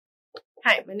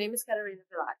Hi, my name is Catharina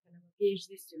Villaca, and I'm a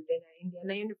PhD student at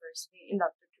Indiana University in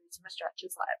Dr. Teresa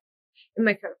Mastracci's lab. In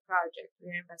my current project,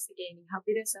 we are investigating how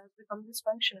beta cells become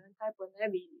dysfunctional in type 1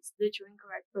 diabetes due to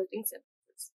incorrect protein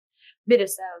synthesis. Beta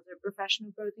cells are professional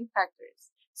protein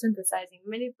factories, synthesizing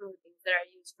many proteins that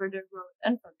are used for their growth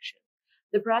and function.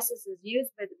 The processes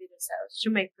used by the beta cells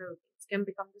to make proteins can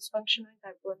become dysfunctional in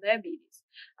type 1 diabetes.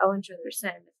 I want to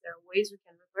understand if there are ways we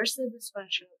can reverse the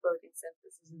dysfunctional protein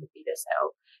synthesis in the beta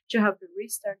cell to help to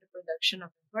restart the production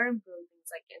of important proteins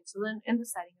like insulin in the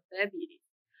setting of diabetes.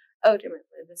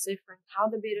 Ultimately, deciphering how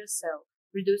the beta cell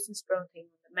produces protein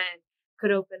on demand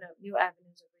could open up new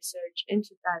avenues of research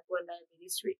into type 1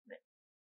 diabetes treatment.